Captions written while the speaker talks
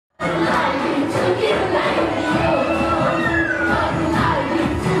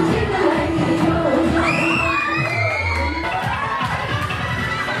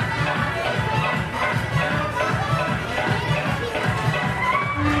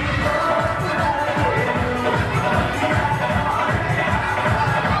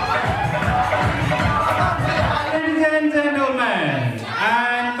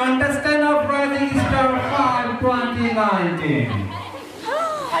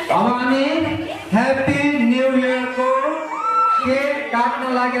अब हामी happy new year को केक काट्न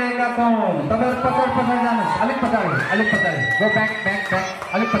लागिरहेका छौं। तपाईहरु पछाडि जानुस्, अलिक पछाडि गो ब्याक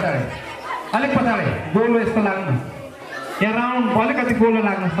अलिक पछाडि गोलो यस्तो लाग्नु यहाँ राउन्ड अलिकति गोलो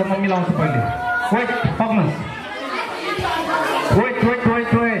लाग्नुस् त म मिलाउँछु पहिले। वेट पक्नुस्, वेट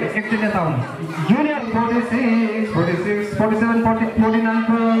एकचोटि यता आउनु। जुनियर 46 47 40 49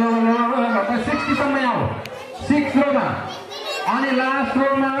 60 सम्म आऊ। 6 रोमा अनि लास्ट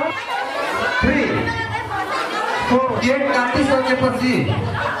रोमा 3 4 केक काटिसकेपछि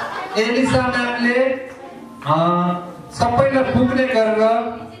एलिसा म्यामले सबैलाई पुग्ने गरेर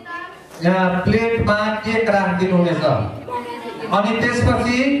यहाँ प्लेटमा केक राखिदिनु हुनेछ। अनि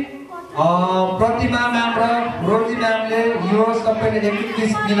त्यसपछि प्रतिमा म्याम र रोजी म्यामले यो सबैले एक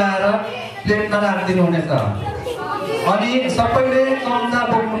पिस मिलाएर प्लेटमा राखिदिनु हुनेछ। अनि सबैले चम्चा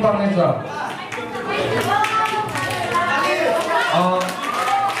बोक्नु पर्नेछ।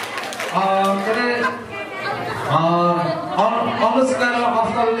 अनुष्का र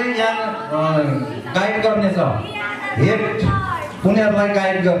अफसलले यहाँ गाइड गर्नेछ, हेड उनीहरूलाई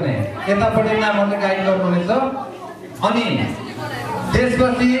गाइड गर्ने, यतापट्टि म्यामहरूले गाइड गर्नुहुनेछ। अनि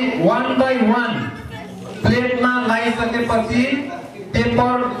त्यसपछि 1 by 1 प्लेटमा लगाइसकेपछि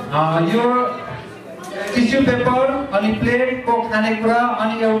पेपर, यो टिस्यु पेपर अनि प्लेटको खानेकुरा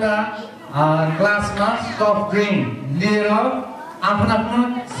अनि एउटा ग्लासमा सफ्ट ड्रिङ्क लिएर आफ्नो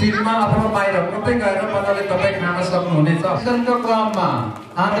सिटमा अथवा बाहिर कतै गएर मजाले तपाईँ खान सक्नुहुनेछ। सेसनको क्रममा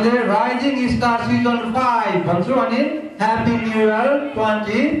हामीले राइजिङ स्टार सिजन 5 भन्छौँ अनि ह्यापी न्यू इयर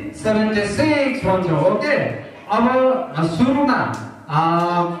 2076 भन्छौँ। ओके, अब सुरुमा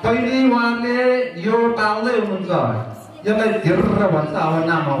पहिले उहाँले यो टाल्दै हुनुहुन्छ, यसलाई झिर्र भन्छ, अब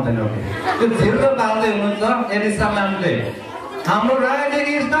नाम आउँदैन। ओके, त्यो झिर्र टाल्दै हुनुहुन्छ एलिसा म्यामले। हाम्रो राइजिङ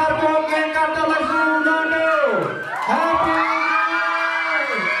स्टारको केक काट्नलाई सुरु गर्नु। Happy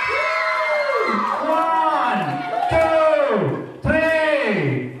 1 2 3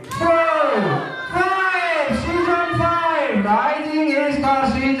 4 5 season 5 rising star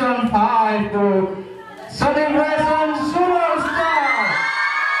season 5 को सेलिब्रेसन सुरु start.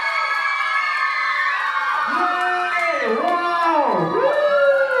 Wow! Woo!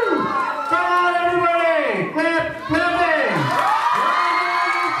 Come on everybody!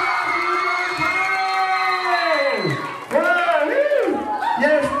 Clapping!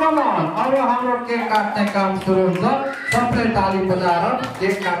 Yes, come on! अब हाम्रो केक काट्ने काम सुरु हुन्छ। सबैले ताली बजाएर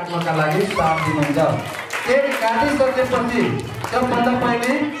केक काट्नका लागि स्टार्ट दिनुहुन्छ। केक काटिसकेपछि सबभन्दा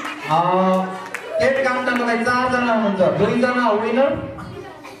पहिले केक काट्नको लागि 4 जना हुनुहुन्छ। 2 जना विनर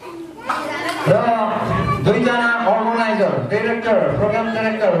र 2 जना अर्गनाइजर, डाइरेक्टर, प्रोग्राम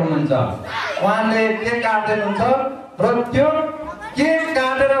डाइरेक्टर हुनुहुन्छ। उहाँले केक काट्नुहुन्छ र त्यो केक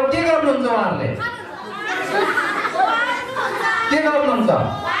काटेर के गर्नुहुन्छ? उहाँले के गर्नुहुन्छ?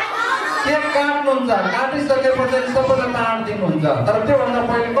 केक काट्नुहुन्छ। काटिसकेपछि सबैलाई बाँड दिनुहुन्छ। तर त्योभन्दा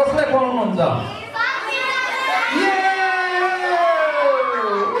पहिले कसलाई खुवाउनुहुन्छ?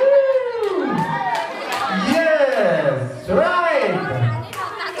 Yes, right.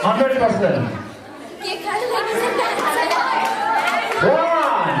 100%.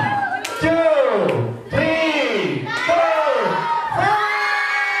 1 2 3 4 5.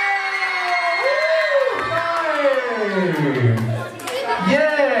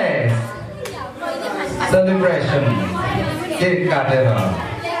 Yes. Celebration. Cake काटेर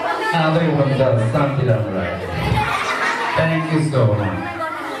आदै हुन्छ शान्ति राम्रो। Thank you so much.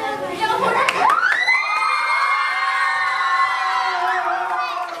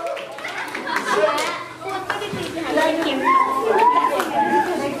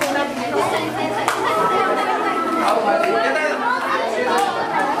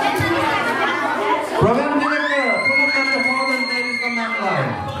 Program director, program performance ladies and gentlemen.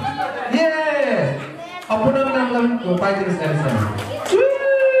 Yes, apuna namlam ko paidil session.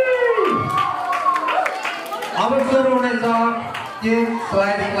 अब सुरु हुनेछ केक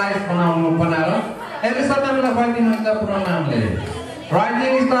स्लाइस बनाएर एलिसा म्यामलाई खुवाइदिनुहुन्छ। पुनः म्यामले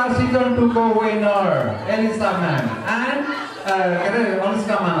राइजिङ स्टार सिजन 2 को winner Elisa ma'am and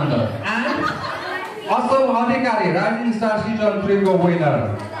Anushka मानन्द and असल अधिकारी राइजिङ स्टार सिजन 3 को winner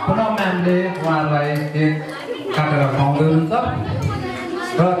पुनः म्यामले उहाँलाई केक काटेर खुवाउँदै हुनुहुन्छ।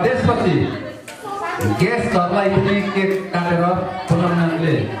 र त्यसपछि गेस्टहरूलाई पनि केक काटेर पुनः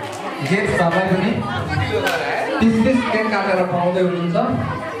म्यामले गेस्टहरूलाई पनि 30 केक काटेर खुवाउँदै हुनुहुन्छ।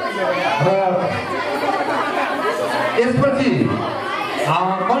 र यसपछि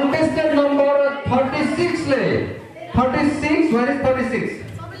कन्टेस्टेन्ट नम्बर 36 ले 36 where is 36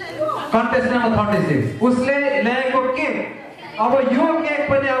 कन्टेस्टेन्ट नम्बर 36 उसले ल्याएको केक अब यो केक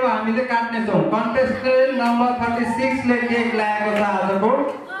पनि अब हामीले काट्ने छौं। कन्टेस्टेन्ट नम्बर 36 ले केक ल्याएको छ आजको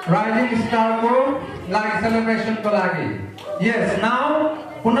राइजिङ स्टारको लागि सेलिब्रेसनको लागि यस नाउ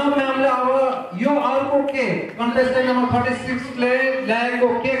पुनः म्यामले अब यो अर्को केक कन्टेस्टेन्ट नम्बर 36 ले ल्याएको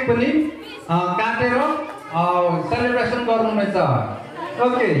केक पनि काटेर सेलिब्रेसन गर्नुहुनेछ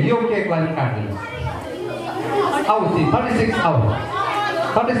ओके यो केकलाई काट्दिनु आउ 36 आउ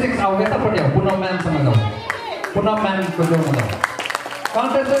 36 आउ यतापट्टि आउ पुनः म्यामसँग जाऊ पुनः म्यामको जोडमा जाऊ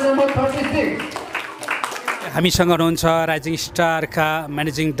कन्टेस्टेन्ट नम्बर 36 हामीसँग हुनुहुन्छ राइजिङ स्टारका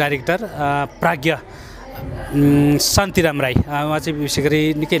म्यानेजिङ डाइरेक्टर प्राज्ञ शान्तिराम राई उहाँ चाहिँ विशेष गरी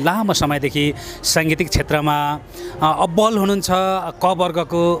निकै लामो समयदेखि साङ्गीतिक क्षेत्रमा अब्बल हुनुहुन्छ क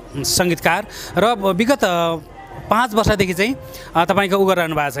वर्गको सङ्गीतकार र विगत 5 वर्षदेखि चाहिँ तपाईँको उ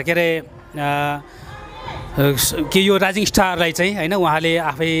गरिरहनु भएको छ के अरे कि यो राइजिङ स्टारलाई चाहिँ हैन उहाँले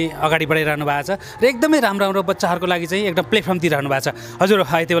आफै अगाडि बढाइरहनु भएको छ र एकदमै राम्रो राम्रो बच्चाहरूको लागि चाहिँ एकदम प्लेटफर्म दिइरहनु भएको छ हजुर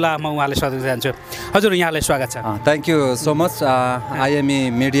यति बेला म उहाँलाई स्वागत गर्न चाहन्छु हजुर यहाँलाई स्वागत छ thank you so much IME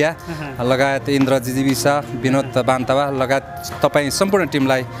media लगायत इन्द्र जिजिविसा विनोद बान्तवा लगायत तपाईँ सम्पूर्ण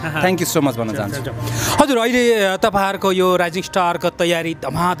टिमलाई थ्याङ्क यू सो मच भन्न चाहन्छु हजुर अहिले तपाईँहरूको यो राइजिङ स्टारको तयारी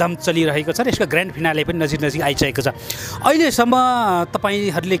धमाधम चलिरहेको छ र यसको ग्रान्ड फिनाले पनि नजिक नजिक आइसकेको छ अहिलेसम्म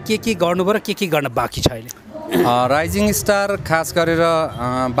तपाईँहरूले के गर्नुभयो र के गर्न बाँकी छ अहिले राइजिङ स्टार खास गरेर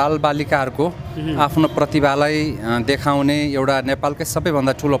बालबालिकाहरूको आफ्नो प्रतिभालाई देखाउने एउटा नेपालकै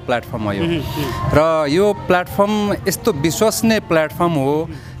सबैभन्दा ठुलो प्लेटफर्म हो यो र यो प्लेटफर्म यस्तो विश्वसनीय प्लेटफर्म हो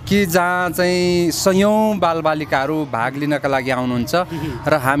कि जहाँ चाहिँ सयौं बालबालिकाहरू भाग लिनका लागि आउनुहुन्छ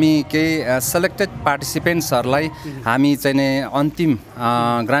र हामी केही सेलेक्टेड पार्टिसिपेन्ट्सहरूलाई हामी चाहिँ अन्तिम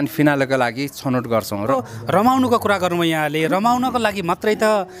ग्रान्ड फिनालेको लागि छनौट गर्छौँ र रमाउनुको कुरा गरौँ यहाँले रमाउनको लागि मात्रै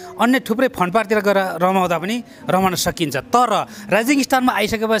त अन्य थुप्रै फन्डपारतिर गएर रमाउँदा पनि रमाउन सकिन्छ तर राइजिङ स्टारमा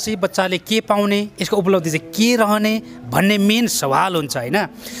आइसकेपछि बच्चाले के पाउने यसको उपलब्धि चाहिँ के रहने भन्ने मेन सवाल हुन्छ हैन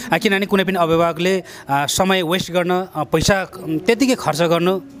किनभने कुनै पनि अभिभावकले समय वेस्ट गर्न पैसा त्यतिकै खर्च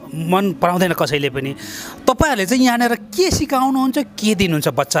गर्नु मन पराउँदैन कसैले पनि तपाईहरुले चाहिँ यहाँनेर के सिकाउनुहुन्छ के दिनुहुन्छ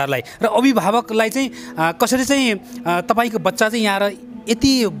बच्चाहरूलाई र अभिभावकलाई चाहिँ कसरी चाहिँ तपाईको बच्चा चाहिँ यहाँ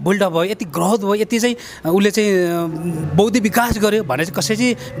यति बिल्डअप भयो यति ग्रोथ भयो यति चाहिँ उसले चाहिँ बौद्धिक विकास गर्यो भने चाहिँ कसरी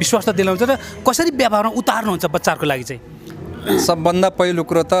चाहिँ विश्वास दिलाउँछ र कसरी व्यवहारमा उतार्नुहुन्छ बच्चाहरूको लागि चाहिँ सबभन्दा पहिलो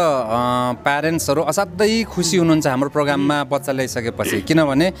कुरो त प्यारेन्ट्सहरू असाध्यै खुसी हुनुहुन्छ हाम्रो प्रोग्राममा बच्चा ल्याइसकेपछि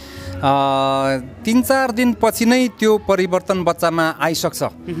किनभने 3-4 दिनपछि नै त्यो परिवर्तन बच्चामा आइसक्छ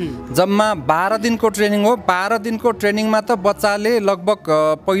जम्मा 12 दिनको ट्रेनिङ हो 12 दिनको ट्रेनिङमा त बच्चाले लगभग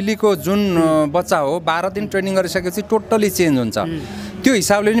पहिलेको जुन बच्चा हो 12 दिन ट्रेनिङ गरिसकेपछि टोटली चेन्ज हुन्छ त्यो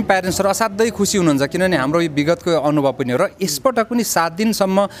हिसाबले पनि प्यारेन्ट्सहरू असाध्यै खुसी हुनुहुन्छ किनभने हाम्रो विगतको अनुभव पनि हो र यसपटक पनि 7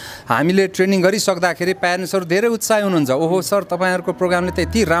 दिनसम्म हामीले ट्रेनिङ गरिसक्दाखेरि प्यारेन्ट्सहरू धेरै उत्साही हुनुहुन्छ ओहो सर तपाईहरुको प्रोग्रामले त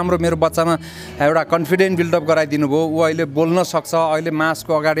यति राम्रो मेरो बच्चामा एउटा कन्फिडेन्स बिल्डअप गराइदिनु भयो ऊ अहिले बोल्न सक्छ अहिले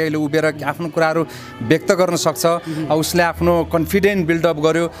मासको अगाडि अहिले उभिएर आफ्नो कुराहरू व्यक्त गर्न सक्छ उसले आफ्नो कन्फिडेन्स बिल्डअप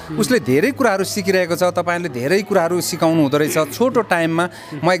गर्यो उसले धेरै कुराहरू सिकिरहेको छ तपाईहरुले धेरै कुराहरू सिकाउनु हुँदो रहेछ छोटो टाइममा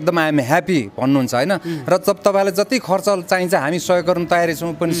म एकदम आइ एम ह्यापी भन्नुहुन्छ हैन र जब तपाईलाई जति खर्च चाहिन्छ हामी सहयोग गर्न तयारी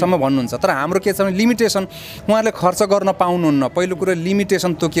छौं पनि सम्म भन्नुहुन्छ तर हाम्रो के छ भने लिमिटेसन उहाँले खर्च गर्न पाउनुहुन्न पहिलो कुरा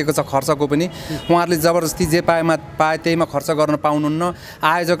लिमिटेसन तोकिएको छ खर्चको पनि उहाँले जबरजस्ती जे पाए त्यहीमा खर्च गर्न पाउनुहुन्न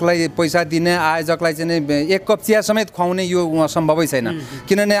आयोजकलाई पैसा दिने आयोजकलाई चाहिँ एक कप चिया समेत खुवाउने यो सम्भवै छैन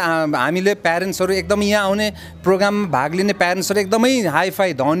किनभने हामीले प्यारेन्ट्सहरू एकदम यहाँ आउने प्रोग्राममा भाग लिने प्यारेन्ट्सहरू एकदमै हाई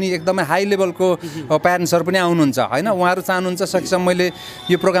फाई धनी एकदमै हाई लेभलको प्यारेन्ट्सहरू पनि आउनुहुन्छ हैन उहाँहरू चाहनुहुन्छ सकेसम्म मैले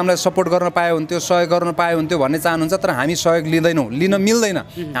यो प्रोग्रामलाई सपोर्ट गर्न पाए हुन्थ्यो सहयोग गर्न पाए हुन्थ्यो भन्ने चाहनुहुन्छ तर हामी सहयोग लिँदैनौँ लिन मिल्दैन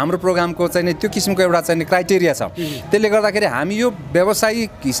हाम्रो प्रोग्रामको चाहिँ त्यो किसिमको एउटा चाहिँ क्राइटेरिया छ त्यसले गर्दाखेरि हामी यो व्यावसायिक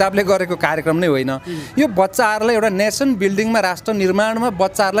हिसाबले गरेको कार्यक्रम नै होइन यो बच्चाहरूलाई एउटा नेसन बिल्डिङमा राष्ट्र निर्माणमा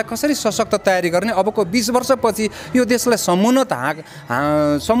बच्चाहरूलाई कसरी सशक्त तयारी गर्ने अबको 20 वर्षपछि यो देशलाई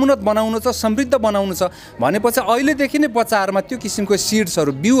समुन्नत बनाउनु छ समृद्ध बनाउनु छ भनेपछि अहिलेदेखि नै बच्चाहरूमा त्यो किसिमको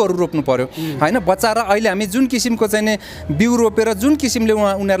सिड्सहरू बिउहरू रोप्नु पर्यो हैन बच्चाहरू अहिले हामी जुन किसिमको चाहिँ बिउ रोपेर जुन किसिमले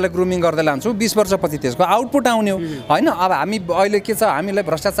उनीहरूलाई ग्रुमिङ गर्दै लान्छौँ 20 वर्षपछि त्यसको आउटपुट आउने हो हैन अब हामी अहिले के छ हामीलाई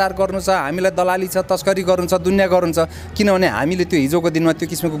भ्रष्टाचार गर्नु छ हामीलाई दलाली छ तस्करी गर्नु छ दुनिया गर्नु छ किनभने हामीले त्यो हिजोको दिनमा त्यो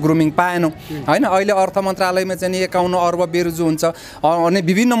किसिमको ग्रुमिङ पाएनौँ हैन अहिले अर्थ मन्त्रालयमा चाहिँ 51 अर्ब बेरुजु हुन्छ अनि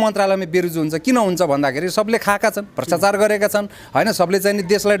विभिन्न मन्त्रालयमा बेरुजु हुन्छ किन हुन्छ भन्दाखेरि सबले खाएका छन् भ्रष्टाचार गरेका छन् हैन सबले चाहिँ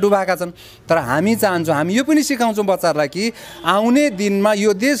देशलाई डुबाएका छन् तर हामी चाहन्छौँ हामी यो पनि सिकाउँछौँ बच्चाहरूलाई कि आउने दिनमा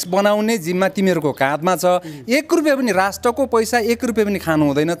यो देश बनाउने जिम्मा तिमीहरूको काँधमा छ 1 रुपैयाँ पनि राष्ट्रको पैसा 1 रुपैयाँ पनि खानु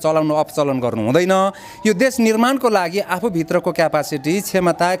हुँदैन चलाउनु अपचलन गर्नु हुँदैन यो देश निर्माणको लागि आफू भित्रको क्यापासिटी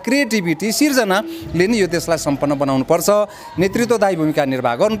क्षमता क्रिएटिभिटी सिर्जनाले नै यो देशलाई सम्पन्न बनाउनु पर्छ नेतृत्वदायी भूमिका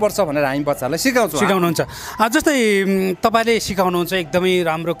निर्वाह गर्नुपर्छ भनेर हामी बच्चालाई सिकाउनुहुन्छ जस्तै तपाईले सिकाउनुहुन्छ एकदमै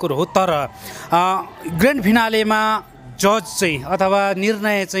राम्रो कुरो हो तर ग्रान्ड फिनालेमा जज चाहिँ अथवा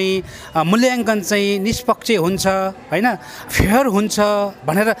निर्णय चाहिँ मूल्याङ्कन चाहिँ निष्पक्ष हुन्छ होइन, फेयर हुन्छ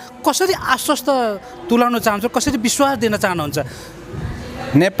भनेर कसरी आश्वस्त तुलाउन चाहन्छ, कसरी विश्वास दिन चाहनुहुन्छ?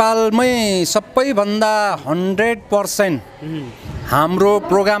 नेपालमै सबैभन्दा 100% हाम्रो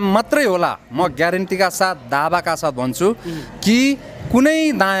प्रोग्राम मात्रै होला, म ग्यारेन्टीका साथ दावाका साथ भन्छु कि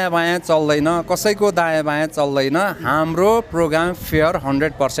कुनै दायाँ बायाँ चल्दैन, कसैको दायाँ बायाँ चल्दैन। हाम्रो प्रोग्राम फेयर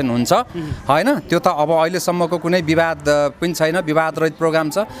 100% हुन्छ होइन। त्यो त अब अहिलेसम्मको कुनै विवाद पनि छैन, विवादरहित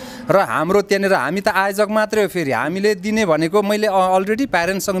प्रोग्राम छ। र हाम्रो त्यहाँनिर हामी त आयोजक मात्रै हो, फेरि हामीले दिने भनेको मैले अलरेडी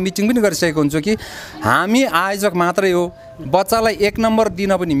प्यारेन्ट्ससँग मिटिङ पनि गरिसकेको हुन्छु कि हामी आयोजक मात्रै हो, बच्चालाई 1 नम्बर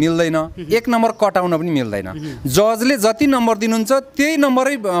दिन पनि मिल्दैन, 1 नम्बर कटाउन पनि मिल्दैन। जजले जति नम्बर दिनुहुन्छ त्यही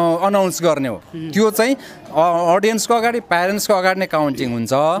नम्बरै अनाउन्स गर्ने हो। त्यो चाहिँ अडियन्सको अगाडि, प्यारेन्ट्सको अगाडि नै काउन्टिङ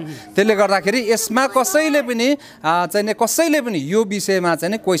हुन्छ। त्यसले गर्दाखेरि यसमा कसैले पनि यो विषयमा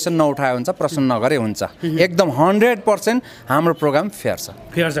चाहिँ क्वेसन नउठाए हुन्छ, प्रश्न नगरे हुन्छ। एकदम 100% हाम्रो प्रोग्राम फेयर छ।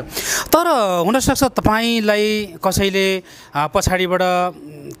 फेयर छ। तर हुनसक्छ तपाईँलाई कसैले पछाडिबाट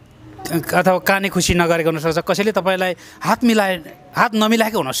अथवा काने खुसी नगरेको हुनसक्छ, कसैले तपाईँलाई हात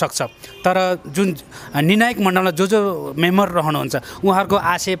नमिलाएको हुनसक्छ। तर जुन निर्णायक मण्डलमा जो मेम्बर रहनुहुन्छ उहाँहरूको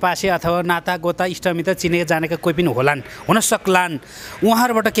आसेपासे अथवा नातागोता इष्टमित्र चिनेका जानेका कोही पनि हुन सक्लान्।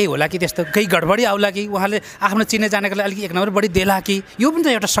 उहाँहरूबाट केही होला कि त्यस्तो केही गडबडी आउला कि उहाँले आफ्नो चिने जानेकोलाई अलिकति 1 नम्बर बढी देला कि, यो पनि त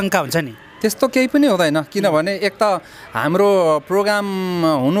एउटा शङ्का हुन्छ नि। त्यस्तो केही पनि हुँदैन, किनभने एक त हाम्रो प्रोग्राम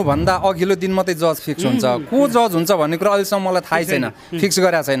हुनुभन्दा अघिल्लो दिन मात्रै जज फिक्स हुन्छ। को जज हुन्छ भन्ने कुरा अहिलेसम्म मलाई थाहै छैन, फिक्स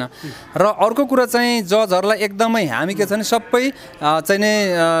गरेको छैन। र अर्को कुरा चाहिँ जजहरूलाई एकदमै हामी के छ भने सबै चाहिँ नि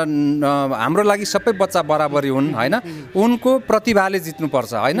हाम्रो लागि सबै बच्चा बराबरी हुन् होइन। उनको प्रतिभाले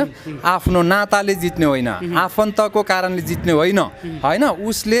जित्नुपर्छ होइन, आफ्नो नाताले जित्ने होइन, आफन्तको कारणले जित्ने होइन होइन।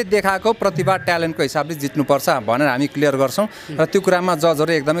 उसले देखाएको प्रतिभा ट्यालेन्टको हिसाबले जित्नुपर्छ भनेर हामी क्लियर गर्छौँ र त्यो कुरामा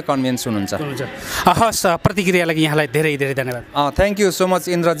जजहरू एकदमै कन्भिन्स हुनुहुन्छ। हस्, प्रतिक्रियालाई यहाँलाई धेरै धेरै धन्यवाद। Thank you so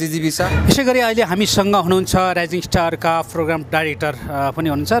much Indra जिजिबिसा। यसै गरी अहिले हामीसँग हुनुहुन्छ राइजिङ स्टारका प्रोग्राम डाइरेक्टर पनि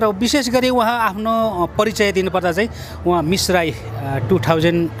हुनुहुन्छ र विशेष गरी उहाँ आफ्नो परिचय दिनुपर्दा चाहिँ उहाँ मिस राई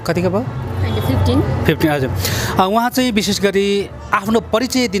 2000 कतिको भयो 15 हजुर। उहाँ चाहिँ विशेष गरी आफ्नो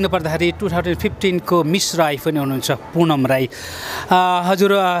परिचय दिनुपर्दाखेरि 2015 को मिस राई पनि हुनुहुन्छ, पुनम राई।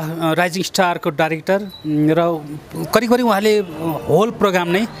 हजुर राइजिङ स्टारको डाइरेक्टर र करिब उहाँले होल प्रोग्राम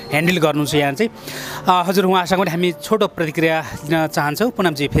नै ह्यान्डल गर्नुहुन्छ यहाँ चाहिँ। हजुर उहाँसँग पनि हामी छोटो प्रतिक्रिया दिन चाहन्छौँ।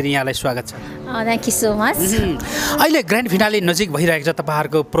 पुनमजी फेरि यहाँलाई स्वागत छ। Thank you so much. अहिले ग्रान्ड फिनाले नजिक भइरहेको छ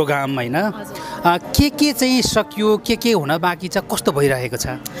तपाईँहरूको प्रोग्राम होइन, के चाहिँ सक्यो, के हुन बाँकी छ, कस्तो भइरहेको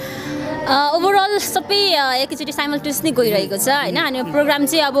छ? ओभरअल सबै एकैचोटि साइमल्टेनियसली गइरहेको छ होइन। अनि प्रोग्राम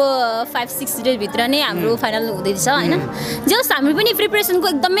चाहिँ अब 5-6 डेजभित्र नै हाम्रो फाइनल हुँदैछ होइन। जस हामी पनि प्रिपरेसनको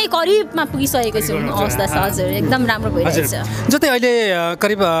एकदमै करिबमा पुगिसकेको छौँ अवस्था छ। हजुर एकदम राम्रो भइरहेको छ। जस्तै अहिले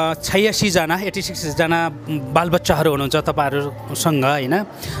करिब 86 जना 86 जना बालबच्चाहरू हुनुहुन्छ तपाईँहरूसँग होइन,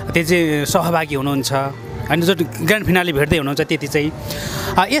 त्यो चाहिँ सहभागी हुनुहुन्छ होइन, जो ग्रान्ड फिनाले भेट्दै हुनुहुन्छ त्यति चाहिँ।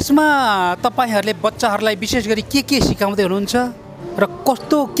 यसमा तपाईँहरूले बच्चाहरूलाई विशेष गरी के सिकाउँदै हुनुहुन्छ र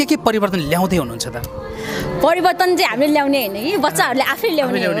कस्तो के परिवर्तन ल्याउँदै हुनुहुन्छ त? परिवर्तन चाहिँ हामीले ल्याउने होइन कि बच्चाहरूले आफै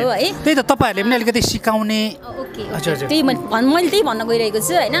ल्याउने हो है। त्यही त तपाईँहरूले पनि अलिकति सिकाउने। ओके त्यही मैले त्यही भन्न गइरहेको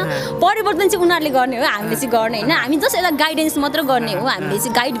छु होइन। परिवर्तन चाहिँ उनीहरूले गर्ने हो, हामीले चाहिँ गर्ने होइन। हामी जस्ट एउटा गाइडेन्स मात्र गर्ने हो, हामीले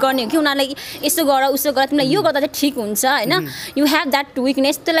चाहिँ गाइड गर्ने हो कि उनीहरूलाई यसो गर उसो गर, तिमीलाई यो गर्दा चाहिँ ठिक हुन्छ होइन। यु हेभ द्याट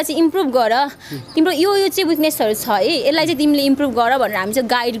विकनेस, त्यसलाई चाहिँ इम्प्रुभ गर, तिम्रो यो चाहिँ विकनेसहरू छ है, यसलाई चाहिँ तिमीले इम्प्रुभ गर भनेर हामी चाहिँ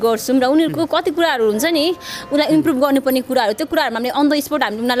गाइड गर्छौँ। र उनीहरूको कति कुराहरू हुन्छ नि उनीलाई इम्प्रुभ गर्नुपर्ने कुराहरू, त्यो कुराहरूमा हामीले अन द स्पोट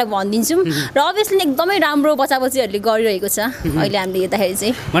हामीले उनीहरूलाई भनिदिन्छौँ। र अभियसली एकदमै राम्रो बच्चाबच्चीहरूले गरिरहेको छ अहिले हामीले हेर्दाखेरि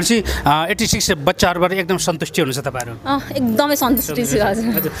चाहिँ। भनेपछि 86 बच्चाहरूबाट एकदम सन्तुष्टि हुनुहुन्छ तपाईँहरू? एकदमै सन्तुष्टि छु।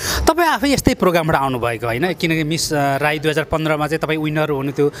 हजुर तपाईँ आफै यस्तै प्रोग्रामबाट आउनुभएको होइन, किनकि मिस राई 2015मा चाहिँ तपाईँ विनर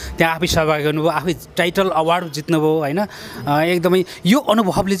हुनुहुन्थ्यो, त्यहाँ आफै सहभागी हुनुभयो, आफै टाइटल अवार्ड जित्नुभयो होइन। एकदमै यो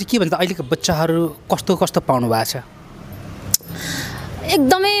अनुभवले चाहिँ के भन्छ अहिलेको बच्चाहरू कस्तो पाउनु भएको छ?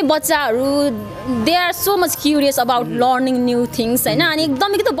 एकदमै बच्चाहरू they are so much curious about learning new things होइन। अनि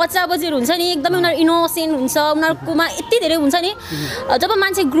एकदमै कि त बच्चाबच्चीहरू हुन्छ नि एकदमै उनीहरू इनोसेन्ट हुन्छ, उनीहरूकोमा यति धेरै हुन्छ नि। जब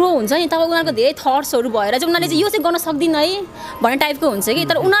मान्छे ग्रो हुन्छ नि तब उनीहरूको धेरै थट्सहरू भएर चाहिँ उनीहरूले चाहिँ यो चाहिँ गर्न सक्दिनँ है भन्ने टाइपको हुन्छ कि।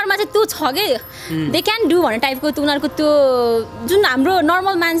 तर उनीहरूमा चाहिँ त्यो छ कि दे क्यान डु भन्ने टाइपको उनीहरूको त्यो जुन हाम्रो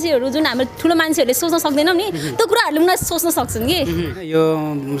नर्मल मान्छेहरू जुन हाम्रो ठुलो मान्छेहरूले सोच्न सक्दैनौँ नि त्यो कुराहरूले उनीहरूले सोच्न सक्छन् कि। यो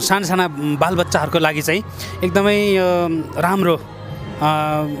साना बालबच्चाहरूको लागि चाहिँ एकदमै राम्रो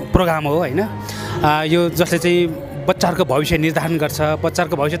प्रोग्राम हो होइन। यो जसले चाहिँ बच्चाहरूको भविष्य निर्धारण गर्छ,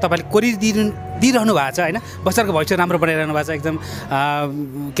 बच्चाहरूको भविष्य तपाईँले दिइरहनु भएको छ होइन बच्चाको भविष्य राम्रो बनाइरहनु भएको छ एकदम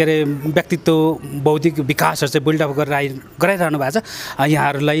के अरे व्यक्तित्व बौद्धिक विकासहरू चाहिँ बिल्डअप गराइरहनु भएको छ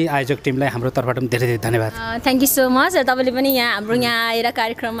यहाँहरूलाई आयोजक टिमलाई हाम्रो तर्फबाट पनि धेरै धेरै धन्यवाद थ्याङ्क यू सो मच तपाईँले पनि हाम्रो यहाँ आएर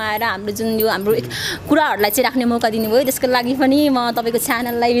कार्यक्रममा आएर हाम्रो जुन यो हाम्रो कुराहरूलाई चाहिँ राख्ने मौका दिनुभयो त्यसको लागि पनि म तपाईँको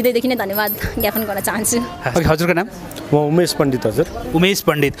च्यानललाई हृदयदेखि नै धन्यवाद ज्ञापन गर्न चाहन्छु हजुरको नाम म उमेश पण्डित हजुर उमेश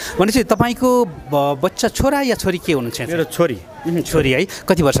पण्डित भनेपछि तपाईँको बच्चा छोरा या छोरी के हुनुहुन्छ मेरो छोरी है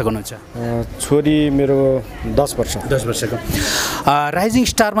कति वर्षको हुनुहुन्छ छोरी मेरो 10 वर्षको राइजिङ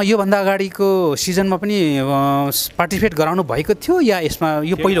स्टारमा योभन्दा अगाडिको सिजनमा पनि पार्टिसिपेट गराउनु भएको थियो या यसमा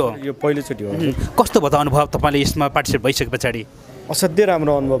यो पहिलोचोटि हो कस्तो भयो त अनुभव तपाईँले यसमा पार्टिसिपेट भइसके पछाडि असाध्यै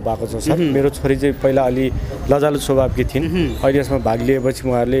राम्रो अनुभव भएको छ सर मेरो छोरी चाहिँ पहिला अलि लजालु स्वभावकी थिइन् अहिले यसमा भाग लिएपछि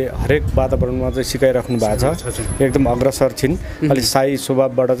उहाँहरूले हरेक वातावरणमा चाहिँ सिकाइराख्नु भएको छ एकदम अग्रसर छिन् अलि साई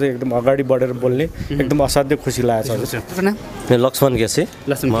स्वभावबाट चाहिँ एकदम अगाडि बढेर बोल्ने एकदम असाध्यै खुसी लागेको छ लक्ष्मण केसी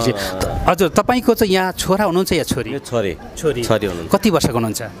हजुर तपाईँको चाहिँ यहाँ छोरा हुनुहुन्छ या छोरी छोरी हुनुहुन्छ कति वर्षको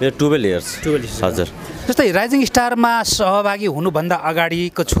हुनुहुन्छ 12 इयर्स हजुर जस्तै राइजिङ स्टारमा सहभागी हुनुभन्दा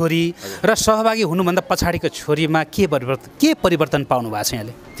अगाडिको छोरी र सहभागी हुनुभन्दा पछाडिको छोरीमा के परिवर्तन पाउनु भएको छ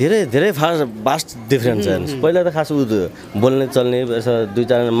यहाँले धेरै धेरै भास्ट डिफरेन्स छ पहिला त खास बोल्ने चल्ने दुई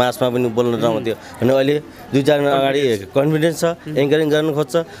चारजना मासमा पनि बोल्न नआउँथ्यो अनि अहिले दुई चारजना अगाडि कन्फिडेन्स छ एङ्करिङ गर्न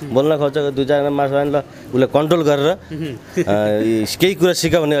खोज्छ बोल्न खोज्छ दुई चारजना मासमा ल उसलाई कन्ट्रोल गरेर केही कुरा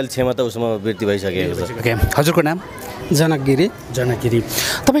सिकाउने अहिले क्षमता उसमा वृद्धि भइसकेको छ हजुरको नाम जनक गिरी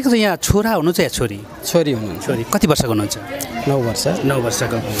तपाईँको चाहिँ यहाँ छोरा हुनुहुन्छ या छोरी हुनुहुन्छ कति वर्षको हुनुहुन्छ 9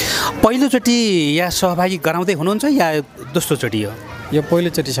 वर्षको पहिलोचोटि यहाँ सहभागी गराउँदै हुनुहुन्छ या दोस्रोचोटि हो यो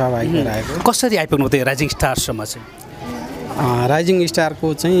पहिलोचोटि सहभागी गराएको कसरी आइपुग्नु भयो राइजिङ स्टारसम्म चाहिँ राइजिङ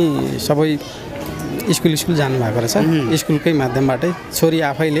स्टारको चाहिँ सबै स्कुल जानुभएको रहेछ स्कुलकै माध्यमबाटै छोरी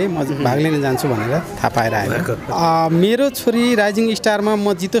आफैले म भाग लिन जान्छु भनेर थाहा पाएर आएको मेरो छोरी राइजिङ स्टारमा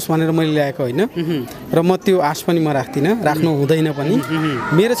म जितोस् भनेर मैले ल्याएको होइन र म त्यो आश पनि म राख्दिनँ राख्नु हुँदैन पनि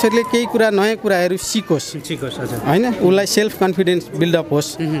मेरो छोरीले केही कुरा नयाँ कुराहरू सिकोस् होइन उसलाई सेल्फ कन्फिडेन्स बिल्डअप होस्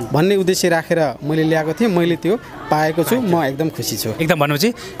भन्ने उद्देश्य राखेर मैले ल्याएको थिएँ मैले त्यो पाएको छु म एकदम खुसी छु एकदम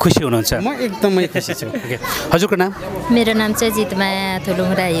भनेपछि खुसी हुनुहुन्छ म एकदमै खुसी छु हजुरको नाम मेरो नाम चाहिँ जितमाया थोलुङ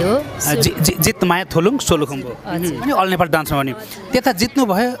राई हो जितमाया थोलुङ सोलुखुम्बु अनि अल नेपाल डान्समा पनि त्यता जित्नु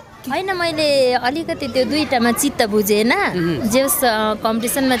भयो होइन मैले अलिकति त्यो दुईटामा चित्त बुझेन जस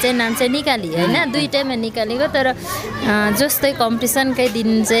कम्पिटिसनमा चाहिँ नाम चाहिँ निकालेँ होइन दुईटैमा निकालेको तर जस्तै कम्पिटिसनकै दिन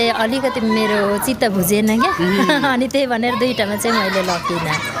चाहिँ अलिकति मेरो चित्त बुझेन क्या अनि त्यही भनेर दुईटामा चाहिँ मैले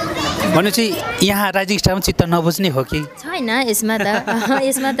लगिनँ भनेपछि यहाँ राइजिङ स्टारमा चित्त नबुझ्ने हो कि छैन यसमा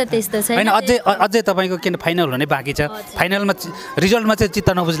त त्यस्तो छैन अझै तपाईँको किन फाइनल हुने बाँकी छ फाइनलमा रिजल्टमा चाहिँ चित्त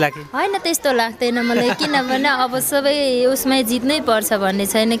नबुझ्ला कि होइन त्यस्तो लाग्दैन मलाई किनभने अब सबै उसमै जित्नै पर्छ भन्ने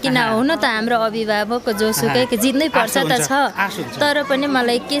छैन किन हुन त हाम्रो अभिभावकको जोसुकै जित्नै पर्छ त छ तर पनि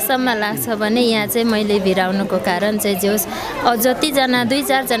मलाई केसम्म लाग्छ भने यहाँ चाहिँ मैले भिराउनुको कारण चाहिँ जे होस् जतिजना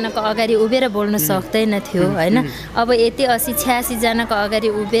 2-4जनाको अगाडि उभिएर बोल्न सक्दैन थियो होइन अब यति 80-86 जनाको अगाडि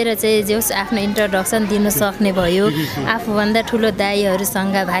उभिएर चाहिँ जे होस् आफ्नो इन्ट्रोडक्सन दिन सक्ने भयो आफूभन्दा ठुलो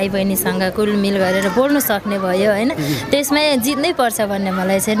दाइहरूसँग भाइ बहिनीसँग कुलमिल गरेर बोल्न सक्ने भयो होइन त्यसमै जित्नै पर्छ भन्ने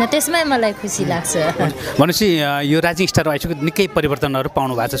मलाई छैन त्यसमै मलाई खुसी लाग्छ भनेपछि यो राइजिङ स्टार आइसक्यो निकै परिवर्तनहरू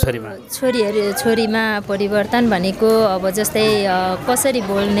पाउनु भएको छ छोरीमा परिवर्तन भनेको अब जस्तै कसरी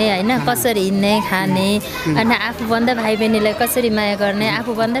बोल्ने होइन कसरी हिँड्ने खाने अनि आफूभन्दा भाइ बहिनीलाई कसरी माया गर्ने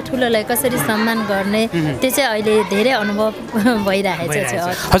आफूभन्दा ठुलोलाई कसरी सम्मान गर्ने त्यो चाहिँ अहिले धेरै अनुभव भइरहेको छ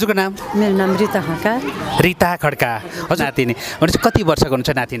हजुरको नाम मेरो नाम रिता खड्का हजुर नातिनी भनेपछि कति वर्षको हुन्छ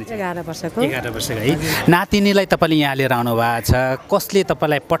नातिनी 11 वर्षको है नातिनीलाई तपाईँले यहाँ लिएर आउनु भएको छ कसले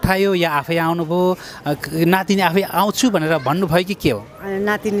तपाईँलाई पठायो या आफै आउनुभयो नातिनी आफै आउँछु भनेर भन्नुभयो कि के हो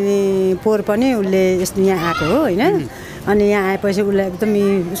नातिनी पोहोर पनि उसले यस्तो यहाँ आएको हो होइन अनि यहाँ आएपछि उसलाई एकदमै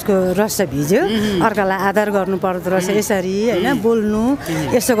उसको रस भिज्यो अर्कालाई आदर गर्नु पर्दो रहेछ यसरी होइन बोल्नु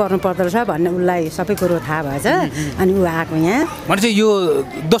यसो गर्नु पर्दो रहेछ भन्ने उसलाई सबै कुरो थाहा भएछ अनि ऊ आएको यहाँ भनेपछि यो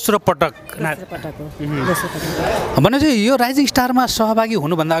दोस्रो पटक भनेपछि यो राइजिङ स्टारमा सहभागी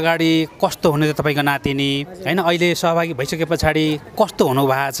हुनुभन्दा अगाडि कस्तो हुने तपाईँको नातिनी होइन अहिले सहभागी भइसके पछाडि कस्तो हुनु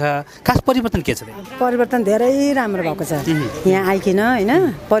भएको छ खास परिवर्तन के छ परिवर्तन धेरै राम्रो भएको छ यहाँ आइकिन होइन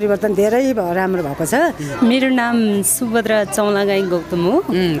परिवर्तन धेरै राम्रो भएको छ मेरो नाम सुभद्रा चौलागाई गौतम हो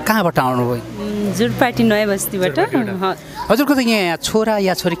कहाँबाट आउनुभयो जुरपाटी नयाँ बस्तीबाट हजुरको चाहिँ यहाँ छोरा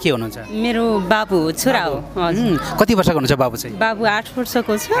या छोरी के हुनुहुन्छ? मेरो बाबु छोरा हो। हजुर। कति वर्षको हुनुहुन्छ बाबु चाहिँ? बाबु 8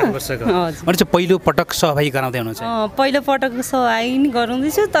 वर्षको छ। हजुर। अनि चाहिँ पहिलो पटक सहभागी गराउँदै हुनुहुन्छ? पहिलो पटक सहभागी नि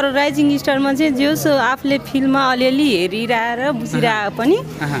गराउँदैछु, तर राइजिङ स्टारमा चाहिँ जोस आफूले फिल्ममा अलिअलि हेरिरहेर बुझिरहेको पनि।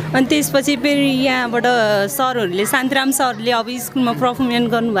 अनि त्यसपछि फेरि यहाँबाट सरहरूले शान्तिराम सरले अब स्कुलमा पर्फर्मेन्स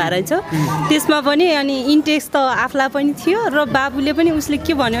गर्नुभएको रहेछ, त्यसमा पनि अनि इन्ट्रेस्ट त आफूलाई पनि थियो र बाबुले पनि उसले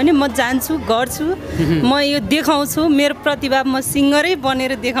के भन्यो भने म जान्छु गर्छु, म यो देखाउँछु, मेरो प्रतिभा म सिङ्गरै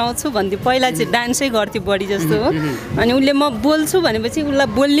बनेर देखाउँछु भन्थ्यो। पहिला चाहिँ डान्सै गर्थ्यो बढी जस्तो हो, अनि उसले म बोल्छु भनेपछि उसलाई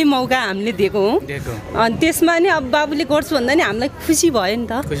बोल्ने मौका हामीले दिएको हो। अनि त्यसमा नि अब बाबुले गर्छु भन्दा नि हामीलाई खुसी भयो नि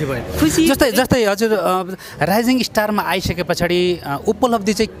त। खुसी जस्तै हजुर राइजिङ स्टारमा आइसके पछाडि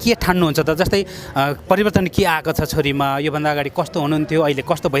उपलब्धि चाहिँ के ठान्नुहुन्छ त? जस्तै परिवर्तन के आएको छ छोरीमा, योभन्दा अगाडि कस्तो हुनुहुन्थ्यो, अहिले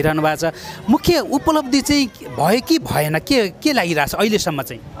कस्तो भइरहनु भएको छ, मुख्य उपलब्धि चाहिँ भयो कि भएन, के लागिरहेछ अहिलेसम्म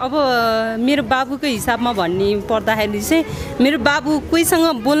चाहिँ? अब मेरो बाबुको हिसाबमा भन्ने पर्दाखेरि चाहिँ मेरो बाबु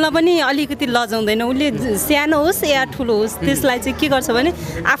कोहीसँग बोल्न पनि अलिकति लजाउँदैन। उसले सानो होस् या ठुलो होस् त्यसलाई चाहिँ के गर्छ भने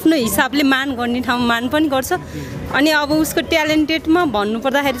आफ्नो हिसाबले मान गर्ने ठाउँमा मान पनि गर्छ। अनि अब उसको ट्यालेन्टेडमा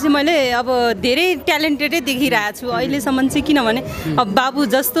भन्नुपर्दाखेरि चाहिँ मैले अब धेरै ट्यालेन्टेडै देखिरहेको छु अहिलेसम्म चाहिँ, किनभने अब बाबु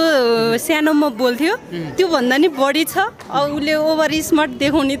जस्तो सानोमा बोल्थ्यो त्योभन्दा नि बढी छ। अब उसले ओभर स्मार्ट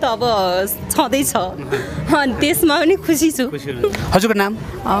देखाउने त अब छँदैछ, अनि त्यसमा पनि खुसी छु। हजुरको नाम?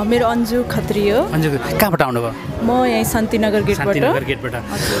 मेरो अन्जु खत्री हो। अन्जु कहाँबाट आउनुभयो? म यहीँ शान्तिनगर गेटबाट।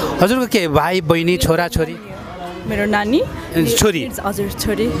 हजुरको के भाइ बहिनी छोरा छोरी? मेरो नानी छोरी? हजुर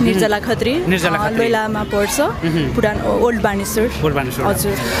छोरी निर्जला खत्री, लोइलामा पढ्छ, पुरानो ओल्ड बानेश्वर।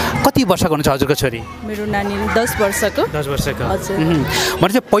 हजुर। कति वर्षको हुनुहुन्छ हजुरको छोरी? मेरो नानी 10 वर्षको। 10 वर्षको। हजुर।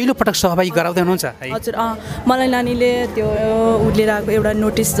 मैले चाहिँ पहिलो पटक सहभागी गराउँदै हुनुहुन्छ? हजुर। मलाई नानीले त्यो उसले ल्याएको एउटा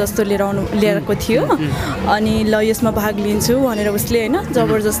नोटिस जस्तो ल्याएको थियो, अनि ल यसमा भाग लिन्छु भनेर उसले होइन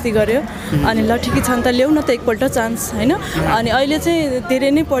जबरजस्ती गर्यो। अनि ल ठिकै छ नि त ल्याउ न त एकपल्ट चान्स होइन। अनि अहिले चाहिँ धेरै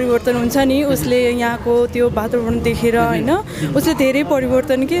नै परिवर्तन हुन्छ नि, उसले यहाँको त्यो वातावरण देखेर होइन उसले धेरै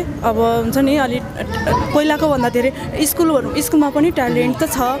परिवर्तन के अब हुन्छ नि अलिक पहिलाको भन्दा धेरै स्कुलमा पनि ट्यालेन्ट त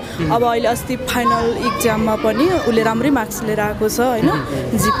छ। अब अहिले अस्ति फाइनल इक्जाममा पनि उसले राम्रै मार्क्स लिएर आएको छ होइन।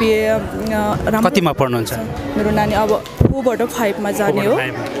 जिपिए राम्रो। कतिमा पढ्नुहुन्छ? मेरो नानी अब 4बाट 5मा जाने हो।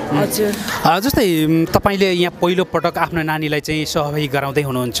 हजुर। जस्तै तपाईँले यहाँ पहिलो पटक आफ्नो नानीलाई चाहिँ सहभागी गराउँदै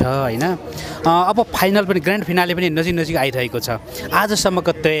हुनुहुन्छ होइन, अब फाइनल पनि ग्रान्ड फिनाले पनि नजिक आइरहेको छ।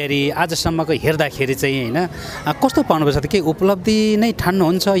 आजसम्मको तयारी, आजसम्मको हेर्दाखेरि चाहिँ होइन कस्तो पाउनुपर्छ त? के उपलब्धि नै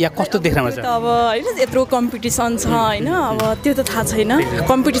ठान्नुहुन्छ या कस्तो देख्नुहुन्छ? अब होइन यत्रो कम्पिटिसन छ होइन, अब त्यो त थाहा छैन।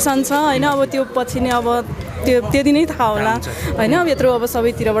 कम्पिटिसन छ होइन, अब त्यो पछि नै अब त्यति नै थाहा होला होइन। अब यत्रो अब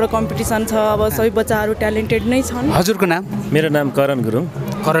सबैतिरबाट कम्पिटिसन छ, अब सबै बच्चाहरू ट्यालेन्टेड नै छन्। हजुरको नाम? मेरो नाम करण गुरुङ।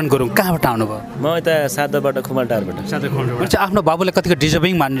 करण गुरुङ कहाँबाट आउनुभयो? म यता सादाबाट खुमलटारबाट। आफ्नो बाबुले कतिको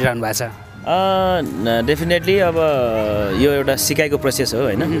डिजर्भिङ मानिरहनु भएको छ? डेफिनेटली अब यो एउटा सिकाइको प्रोसेस हो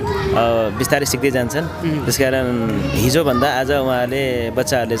होइन, बिस्तारै सिक्दै जान्छन्। त्यसकारण हिजोभन्दा आज उहाँहरूले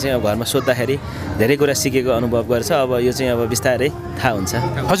बच्चाहरूले चाहिँ अब घरमा सोद्धाखेरि धेरै कुरा सिकेको अनुभव गर्छ। अब यो चाहिँ अब बिस्तारै थाहा हुन्छ।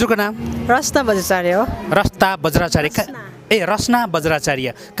 हजुरको नाम? रस्ता बज्राचार्य हो। रस्ता बज्राचार्य। रस्ना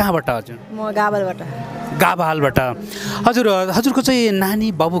बज्राचार्य कहाँबाट हजुर? म गाबलबाट। गाबालबाट। हजुरको चाहिँ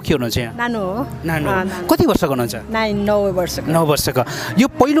नानी बाबु के हुनुहुन्छ यहाँ? नानु हो। नानु। कति वर्षको हुनुहुन्छ? 9 वर्षको। 9 वर्षको। यो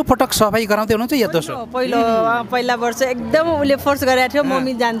पहिलो पटक सहभागी गराउँदै हुनुहुन्छ या दोस्रो? पहिला वर्ष एकदम उसले फोर्स गरेको थियो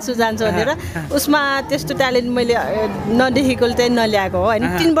मम्मी जान्छु भनेर। उसमा त्यस्तो ट्यालेन्ट मैले नदेखेको चाहिँ नल्याएको हो होइन।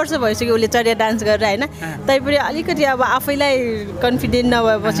 3 वर्ष भइसक्यो उसले चर्या डान्स गरेर होइन, तैपनि अलिकति अब आफैलाई कन्फिडेन्ट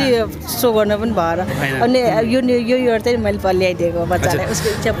नभएपछि सो गर्न पनि भएर अनि यो चाहिँ मैले ल्याइदिएको बच्चालाई उसको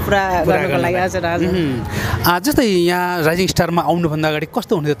इच्छा पुरा गर्नको लागि। हजुर हजुर। जस्तै यहाँ राइजिङ स्टारमा आउनुभन्दा अगाडि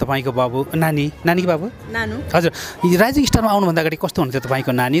कस्तो हुन्थ्यो तपाईँको बाबु? नानीको बाबु? नानु। हजुर। राइजिङ स्टारमा आउनुभन्दा अगाडि कस्तो हुन्थ्यो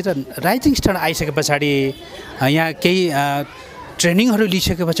तपाईँको नानी, र राइजिङ स्टार आइसके पछाडि यहाँ केही ट्रेनिङहरू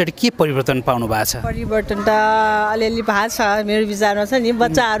लिइसके पछाडि के परिवर्तन पाउनु भएको छ? परिवर्तन त अलिअलि भएको छ मेरो विचारमा छ नि।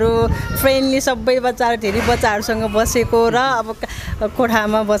 बच्चाहरू फ्रेन्डली, सबै बच्चाहरू धेरै बच्चाहरूसँग बसेको र अब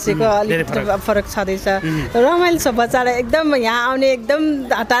कोठामा बसेको अलिक फरक छँदैछ। रमाइलो छ बच्चालाई, एकदम यहाँ आउने एकदम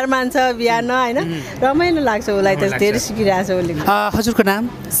हतार मान्छ बिहान होइन, रमाइलो लाग्छ उसलाई त, धेरै सिकिरहेको छ उसले। हजुरको नाम?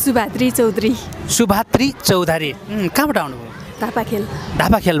 सुभात्री चौधरी। सुभात्री चौधरी। कहाँबाट आउनुभयो?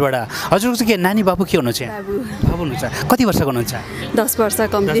 ढापाखेलबाट। हजुरको चाहिँ के नानी बाबु के हुनुहुन्छ? बाबु हुनुहुन्छ। कति वर्षको हुनुहुन्छ? 10 वर्ष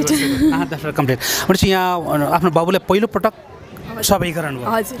कम्प्लिट। 10 वर्ष कम्प्लिट। भनेपछि यहाँ आफ्नो बाबुले पहिलो पटक सहभागी गराउनुभयो?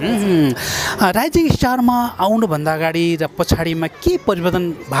 राइजिङ स्टारमा आउनुभन्दा अगाडि र पछाडिमा के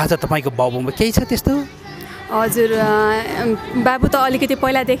परिवर्तन भएको छ तपाईँको बाबुमा? केही छ त्यस्तो? हजुर बाबु त अलिकति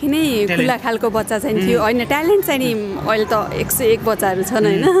पहिलादेखि नै खुल्ला खालको बच्चा चाहिँ थियो होइन ट्यालेन्ट चाहिँ नि अहिले त 101 बच्चाहरू छन्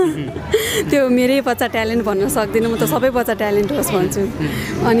होइन त्यो मेरै बच्चा ट्यालेन्ट भन्न सक्दिनँ म त सबै बच्चा ट्यालेन्ट होस् भन्छु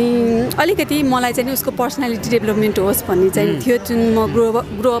अनि अलिकति मलाई चाहिँ उसको पर्सनालिटी डेभलपमेन्ट होस् भन्ने चाहिँ थियो जुन म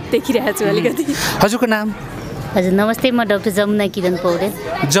ग्रो अप देखिरहेको छु अलिकति हजुरको नाम हजुर नमस्ते म डाक्टर जमुना किरण पौडेल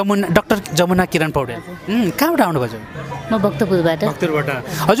डाक्टर जमुना किरण पौडेल कहाँबाट आउनुभयो म भक्तपुरबाट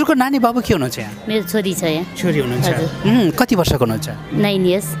हजुरको नानी बाबु के हुनुहुन्छ यहाँ मेरो छोरी छ यहाँ छोरी हुनुहुन्छ कति वर्षको हुनुहुन्छ 9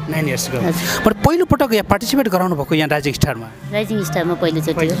 इयर्स 9 इयर्सको पर पहिलो पटक यहाँ पार्टिसिपेट गराउनु भएको यहाँ राइजिङ स्टारमा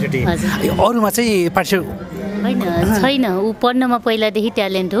पहिलोचोटि हजुर अरूमा चाहिँ पार्टिसिपेट होइन छैन ऊ पढ्नमा पहिलादेखि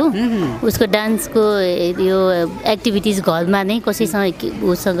ट्यालेन्ट हो उसको डान्सको यो एक्टिभिटिज घरमा नै कसैसँग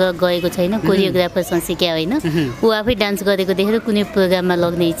उसँग गएको छैन कोरियोग्राफरसँग सिक्या होइन ऊ आफै डान्स गरेको देखेर कुनै प्रोग्राममा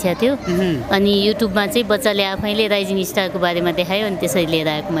लग्ने इच्छा थियो अनि युट्युबमा चाहिँ बच्चाले आफैले राइजिङ स्टारको बारेमा देखायो अनि त्यसरी लिएर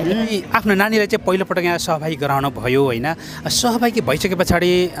आएको मैले आफ्नो नानीलाई चाहिँ पहिलोपटक यहाँ सहभागी गराउनु भयो होइन सहभागी भइसके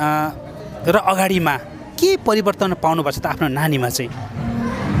पछाडि र अगाडिमा के परिवर्तन पाउनु भएको छ त आफ्नो नानीमा चाहिँ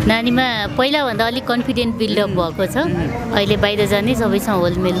नानीमा पहिलाभन्दा अलिक कन्फिडेन्ट बिल्डअप भएको छ अहिले बाहिर जाने सबैसँग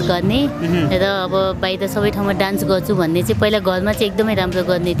होलमेल गर्ने र अब बाहिर सबै ठाउँमा डान्स गर्छु भन्ने चाहिँ पहिला घरमा चाहिँ एकदमै राम्रो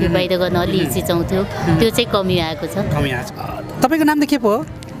गर्ने थियो बाहिर गर्न अलि हिचिचाउँथ्यो त्यो चाहिँ कमी आएको छ तपाईँको नाम त के पो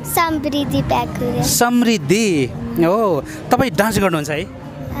समृद्धि प्याकुरे समृद्धि हो तपाईँ डान्स गर्नुहुन्छ है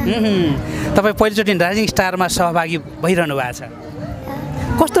तपाईँ पहिलोचोटि राइजिङ स्टारमा सहभागी भइरहनु भएको छ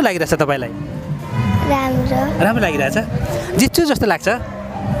कस्तो लागिरहेछ तपाईँलाई राम्रो लागिरहेछ जित्छु जस्तो लाग्छ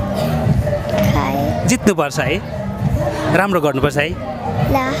जित्नुपर्छ है राम्रो गर्नुपर्छ है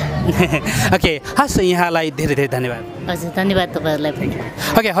ओके हस् यहाँलाई धेरै धेरै धन्यवाद हजुर धन्यवाद तपाईँहरूलाई पनि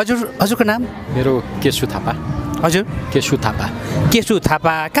ओके हजुरको नाम मेरो केशु थापा हजुर केशु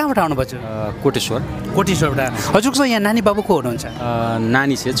थापा कहाँबाट आउनुभयो कोटेश्वरबाट हजुरको यहाँ नानी बाबु को हुनुहुन्छ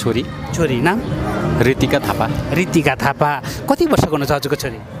नानी चाहिँ छोरी नाम ऋतिका थापा कति वर्षको हुनुहुन्छ हजुरको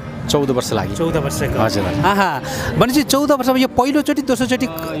छोरी 14 वर्ष लाग्यो 14 वर्षको हजुर भनेपछि 14 वर्षमा यो पहिलोचोटि दोस्रोचोटि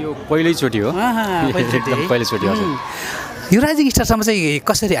यो पहिलोचोटि हो पहिलोचोटि हजुर यो राइजिङ स्टारसम्म चाहिँ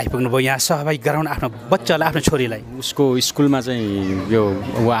कसरी आइपुग्नु भयो यहाँ सहभागी गराउन आफ्नो बच्चालाई आफ्नो छोरीलाई उसको स्कुलमा चाहिँ यो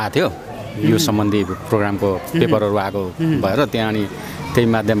आएको थियो यो सम्बन्धी प्रोग्रामको पेपरहरू आएको भएर त्यहाँ अनि त्यही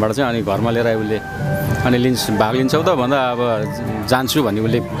माध्यमबाट चाहिँ अनि घरमा लिएर उसले अनि भाग लिन्छौ त भन्दा अब जान्छु भन्ने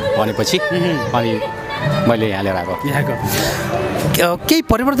उसले भनेपछि अनि मैले यहाँ लिएर आएको केही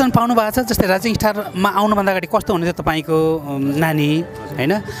परिवर्तन पाउनु भएको छ जस्तै राइजिङ स्टारमा आउनुभन्दा अगाडि कस्तो हुनुहुन्थ्यो तपाईँको नानी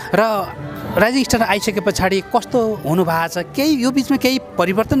होइन र राइजिङ स्टार आइसके पछाडि कस्तो हुनुभएको छ केही यो बिचमा केही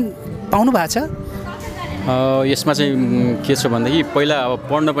परिवर्तन पाउनु भएको छ यसमा चाहिँ के छ भन्दाखेरि पहिला अब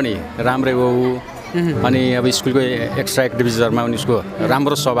पढ्न पनि राम्रै हो अनि अब स्कुलको एक्स्ट्रा एक्टिभिटिजहरूमा पनि उसको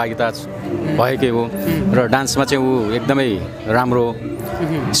राम्रो सहभागिता भएकै हो र डान्समा चाहिँ ऊ एकदमै राम्रो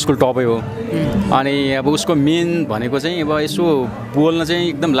स्कुल टपै हो अनि अब उसको मेन भनेको चाहिँ अब यसो बोल्न चाहिँ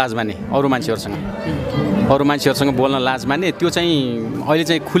एकदम लाज मान्ने अरू मान्छेहरूसँग बोल्न लाज मान्ने त्यो चाहिँ अहिले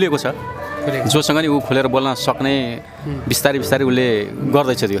चाहिँ खुलेको छ जोसँग नि ऊ खुलेर बोल्न सक्ने बिस्तारै उसले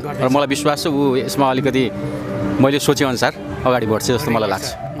गर्दैछ त्यो र मलाई विश्वास छ ऊ यसमा अलिकति मैले सोचेअनुसार अगाडि बढ्छ जस्तो मलाई लाग्छ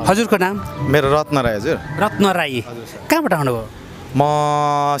हजुरको नाम मेरो रत्न राई हजुर रत्न राई कहाँबाट आउनुभयो म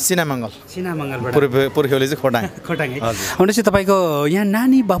सिनामङ्गलबाट पुर्ख्यौली चाहिँ खोटाङ भनेपछि तपाईँको यहाँ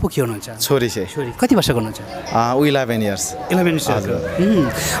नानी बाबु के हुनुहुन्छ छोरी कति वर्षको हुनुहुन्छ 11 इयर्स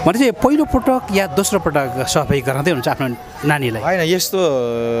भनेपछि पहिलो पटक या दोस्रो पटक सहभागी गराउँदै हुनुहुन्छ आफ्नो नानीलाई होइन यस्तो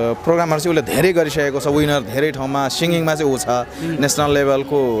प्रोग्रामहरू चाहिँ उसले धेरै गरिसकेको छ विनर धेरै ठाउँमा सिङ्गिङमा चाहिँ ऊ छ नेसनल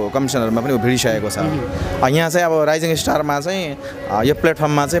लेभलको कम्पिटिसनहरूमा पनि ऊ भिडिसकेको छ यहाँ चाहिँ अब राइजिङ स्टारमा चाहिँ यो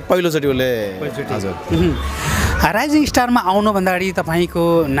प्लेटफर्ममा चाहिँ पहिलोचोटि उसले हजुर राइजिङ स्टारमा आउनुभन्दा अगाडि तपाईँको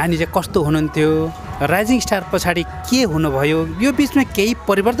नानी चाहिँ कस्तो हुनुहुन्थ्यो राइजिङ स्टार पछाडि के हुनुभयो यो बिचमा केही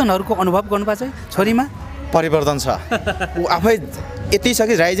परिवर्तनहरूको अनुभव गर्नुभएको छ छोरीमा परिवर्तन छ ऊ आफै यति छ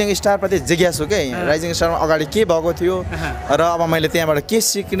कि राइजिङ स्टारप्रति जिज्ञासु के राइजिङ स्टारमा अगाडि के भएको थियो र अब मैले त्यहाँबाट के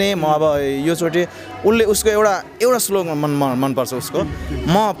सिक्ने म अब योचोटि उसले उसको एउटा स्लोग मनपर्छ उसको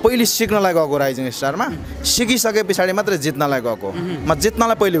म पहिले सिक्नलाई गएको राइजिङ स्टारमा सिकिसके पछाडि मात्रै जित्नलाई गएको म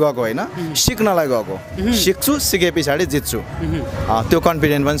जित्नलाई पहिले गएको होइन सिक्नलाई गएको सिक्छु सिके पछाडि जित्छु त्यो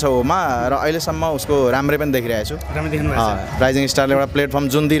कन्फिडेन्ट पनि छ उमा र अहिलेसम्म उसको राम्रै पनि देखिरहेको छु राइजिङ स्टारले एउटा प्लेटफर्म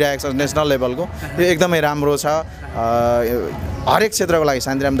जुन दिइरहेको छ नेसनल लेभलको त्यो एकदमै राम्रो छ हरेक क्षेत्रको लागि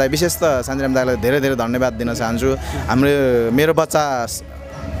शान्तिराम दाई विशेष त शान्तिराम दाईलाई धेरै धेरै धन्यवाद दिन चाहन्छु मेरो बच्चा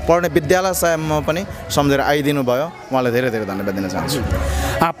पढ्ने विद्यालयसम्म पनि सम्झेर आइदिनु भयो उहाँलाई धेरै धेरै धन्यवाद दिन चाहन्छु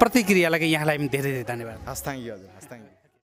प्रतिक्रियालाई यहाँलाई पनि धेरै धेरै धन्यवाद हस् थ्याङ्क यू हजुर हस् थ्याङ्क यू